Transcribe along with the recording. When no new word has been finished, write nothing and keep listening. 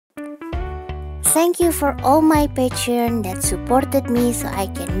Thank you for all my patrons that supported me so I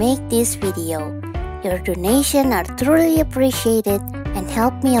can make this video. Your donations are truly appreciated and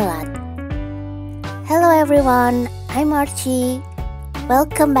help me a lot. Hello everyone, I'm Archie.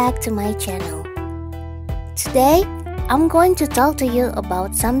 Welcome back to my channel. Today, I'm going to talk to you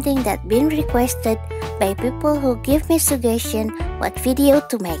about something that's been requested by people who give me suggestions what video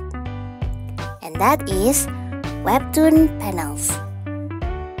to make. And that is Webtoon panels.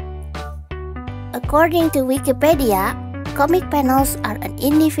 According to Wikipedia, comic panels are an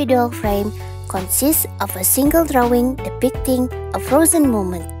individual frame consists of a single drawing depicting a frozen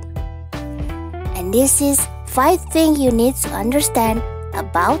moment. And this is 5 things you need to understand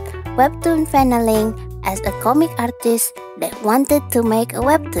about Webtoon paneling as a comic artist that wanted to make a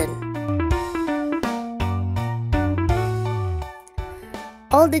Webtoon.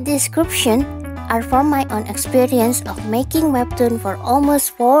 All the descriptions are from my own experience of making Webtoon for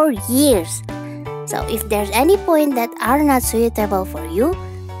almost 4 years. So if there's any point that are not suitable for you,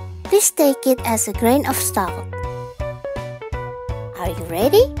 please take it as a grain of salt. Are you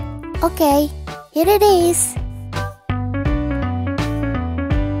ready? Okay, here it is.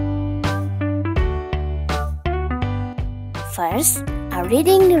 First, a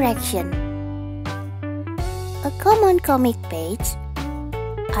reading direction. A common comic page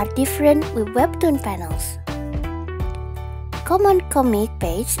are different with Webtoon panels. Common comic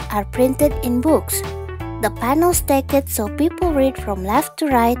pages are printed in books. The panels take it so people read from left to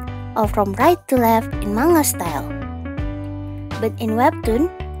right or from right to left in manga style. But in Webtoon,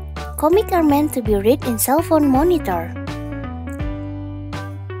 comics are meant to be read in cell phone monitor.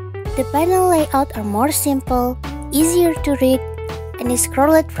 The panel layout are more simple, easier to read, and is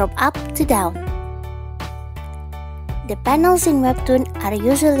scrolled from up to down. The panels in Webtoon are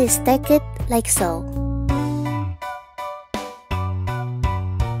usually stacked like so.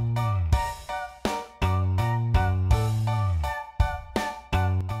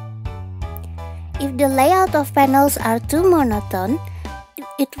 If the layout of panels are too monotone,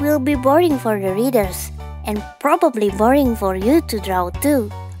 it will be boring for the readers and probably boring for you to draw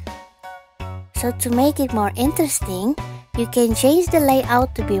too. So to make it more interesting, you can change the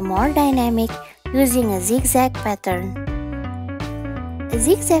layout to be more dynamic using a zigzag pattern. A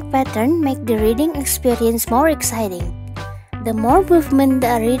zigzag pattern makes the reading experience more exciting. The more movement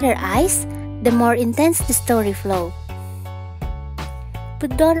the reader eyes, the more intense the story flow.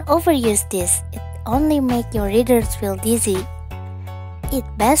 But don't overuse this, it only makes your readers feel dizzy. It's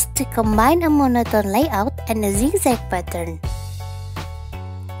best to combine a monotone layout and a zigzag pattern.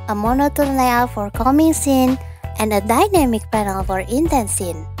 A monotone layout for calming scene and a dynamic panel for intense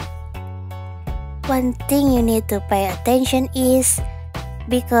scene. One thing you need to pay attention is,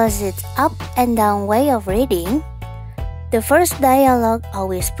 because it's up and down way of reading, the first dialogue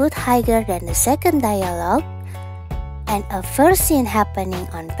always put higher than the second dialogue, and a first scene happening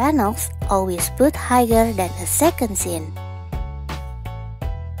on panels always put higher than a second scene.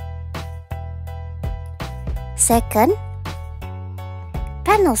 Second,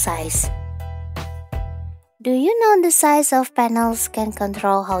 panel size. Do you know the size of panels can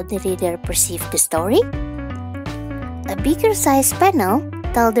control how the reader perceives the story? A bigger size panel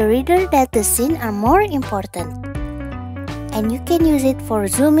tells the reader that the scenes are more important. And you can use it for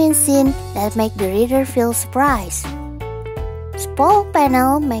zoom-in scene that make the reader feel surprised. Small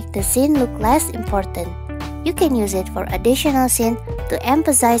panel make the scene look less important. You can use it for additional scene to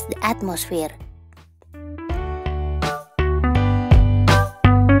emphasize the atmosphere.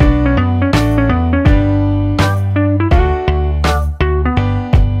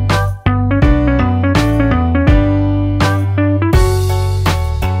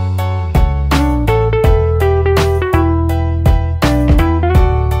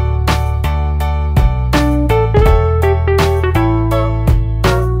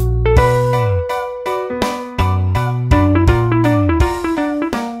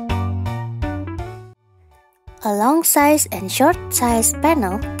 A long size and short size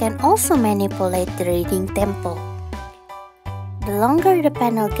panel can also manipulate the reading tempo. The longer the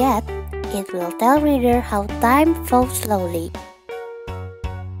panel gets, it will tell reader how time flows slowly.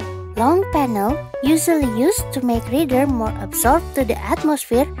 Long panel usually used to make reader more absorbed to the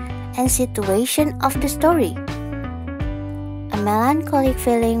atmosphere and situation of the story. A melancholic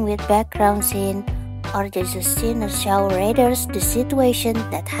feeling with background scene or just a scene to show readers the situation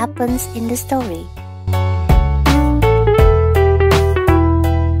that happens in the story.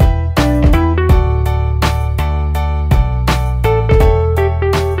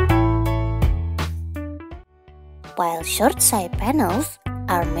 While short side panels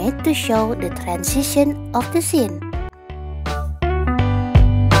are made to show the transition of the scene.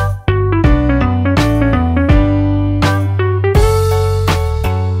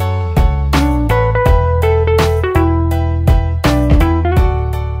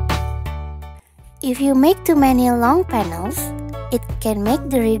 you make too many long panels, it can make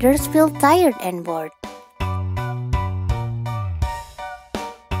the readers feel tired and bored.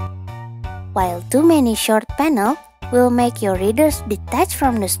 While too many short panels will make your readers detach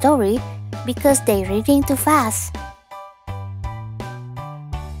from the story because they're reading too fast.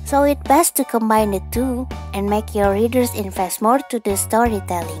 So it's best to combine the two and make your readers invest more to the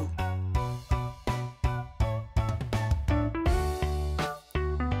storytelling.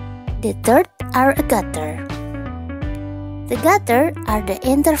 The third are a gutter. The gutter are the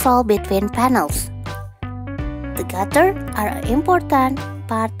interval between panels. The gutter are an important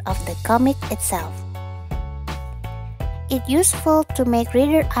part of the comic itself. It's useful to make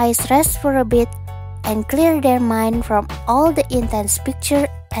reader eyes rest for a bit and clear their mind from all the intense picture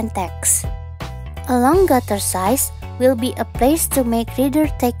and text. A long gutter size will be a place to make reader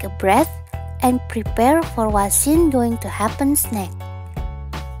take a breath and prepare for what scene going to happen next.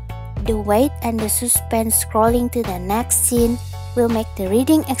 The wait and the suspense scrolling to the next scene will make the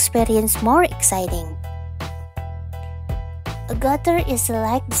reading experience more exciting. A gutter is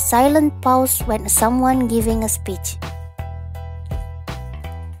like the silent pause when someone giving a speech.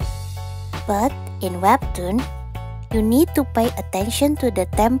 But in Webtoon, you need to pay attention to the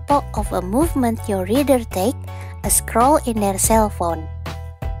tempo of a movement your reader take a scroll in their cell phone.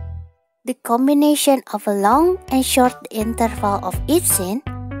 The combination of a long and short interval of each scene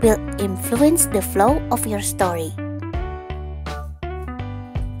will influence the flow of your story.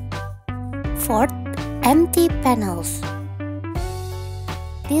 Fourth, empty panels.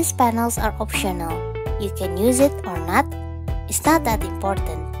 These panels are optional. You can use it or not. It's not that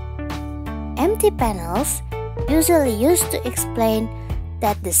important. Empty panels usually used to explain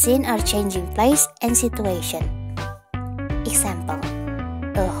that the scene are changing place and situation. Example,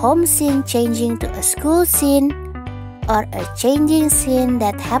 a home scene changing to a school scene, or a changing scene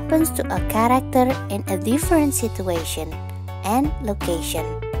that happens to a character in a different situation and location.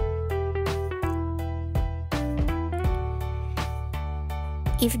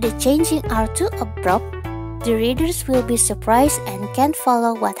 If the changing are too abrupt, the readers will be surprised and can't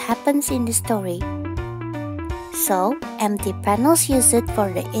follow what happens in the story. So, empty panels use it for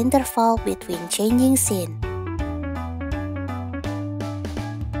the interval between changing scene.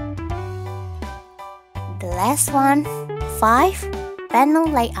 The last one, 5. Panel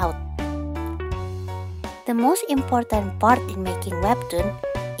layout. The most important part in making Webtoon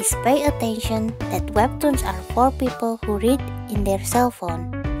is pay attention that Webtoons are for people who read in their cell phone.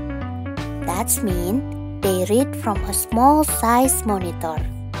 That means they read from a small size monitor.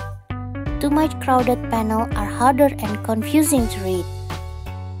 Too much crowded panels are harder and confusing to read.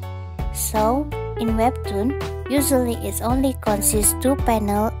 So, in Webtoon, usually it only consists 2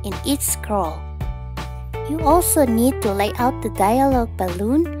 panels in each scroll. You also need to lay out the dialogue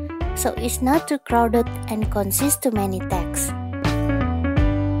balloon so it's not too crowded and consists too many texts.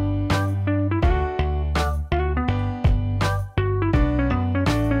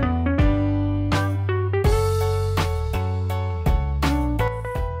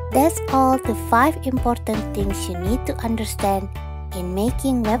 That's all the 5 important things you need to understand in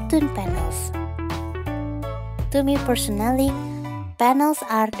making Webtoon panels. To me personally, panels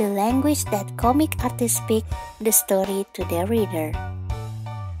are the language that comic artists speak the story to their reader.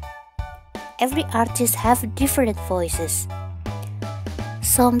 Every artist have different voices.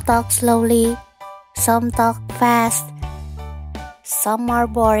 Some talk slowly, some talk fast, some are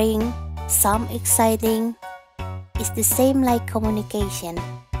boring, some exciting. It's the same like communication.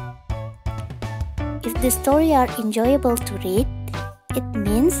 If the story are enjoyable to read, it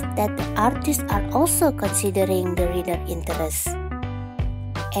means that the artists are also considering the reader interest.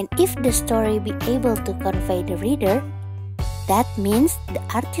 And if the story be able to convey the reader, that means the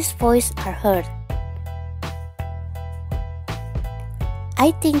artist's voice are heard.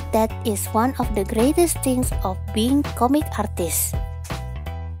 I think that is one of the greatest things of being comic artists.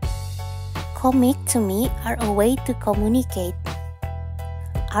 Comic to me are a way to communicate.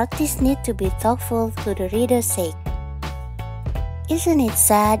 Artists need to be thoughtful to the reader's sake. Isn't it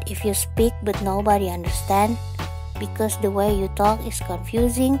sad if you speak but nobody understands because the way you talk is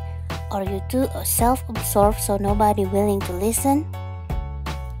confusing, or you too self-absorbed so nobody willing to listen?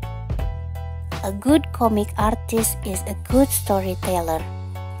 A good comic artist is a good storyteller,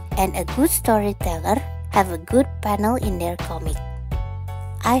 and a good storyteller have a good panel in their comic.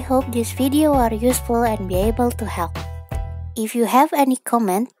 I hope this video are useful and be able to help. If you have any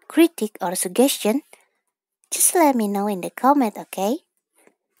comment, critique or suggestion, just let me know in the comment, okay?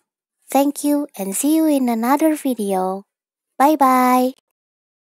 Thank you and see you in another video. Bye bye!